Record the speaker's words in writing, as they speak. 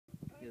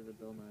Here's a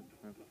bill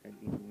not prepared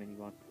using many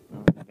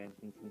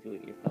inventions and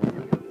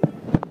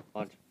do-it-yourself.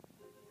 Watch.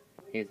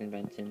 Here's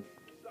inventions.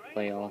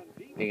 Play all.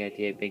 Big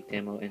idea, big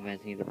demo,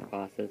 inventing the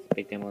process.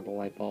 Big demo of the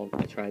light bulb.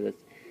 I try this.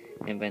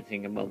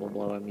 Inventing a bubble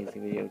blower music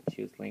video.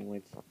 Choose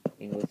language.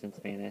 English and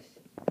Spanish.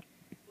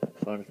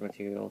 Bonus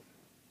materials.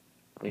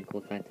 Really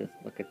cool scientist.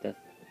 Look at this.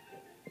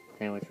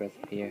 Sandwich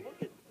recipe here.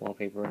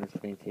 Wallpaper and a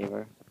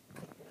screensaver.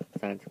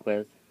 Science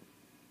quiz.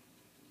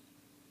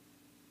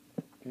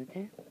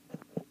 Okay.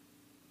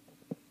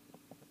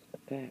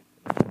 Back.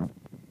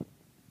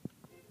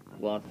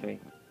 Glossary.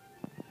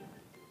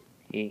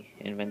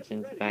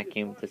 Inventions,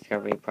 vacuum,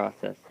 discovery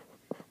process.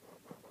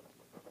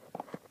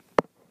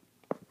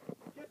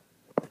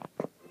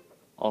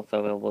 Also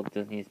available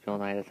Disney's Bill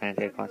Nye the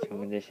Scientific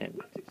Classroom Edition.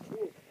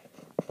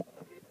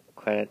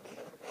 Credits.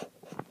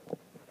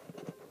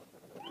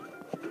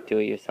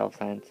 Do-it-yourself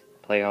science.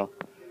 Play all.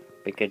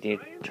 Because you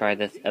try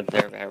this,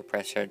 observe air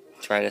pressure.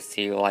 Try to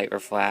see light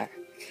reflect.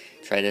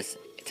 Try this,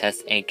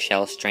 test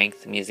eggshell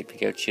strength. Music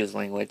video, choose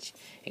language.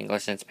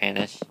 English and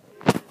Spanish.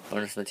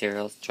 Bonus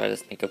materials. Try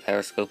this, make a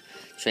periscope.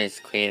 Try this,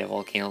 create a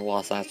volcano.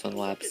 Lost last one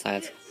lab.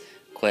 Science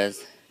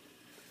quiz.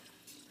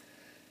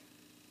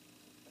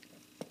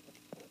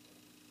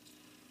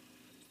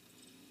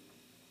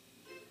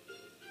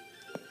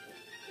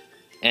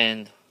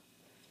 And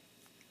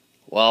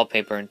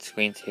wallpaper and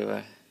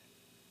screensaver.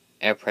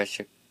 Air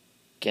pressure,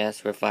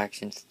 gas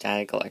reflection,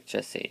 static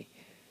electricity.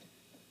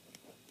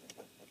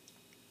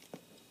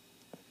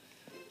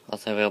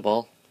 Also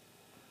available,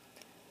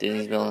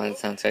 Disney's Bill Nye the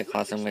Scientific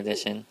Classroom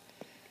Edition.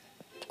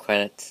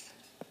 Credits.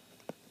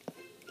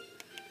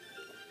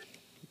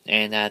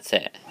 And that's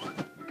it.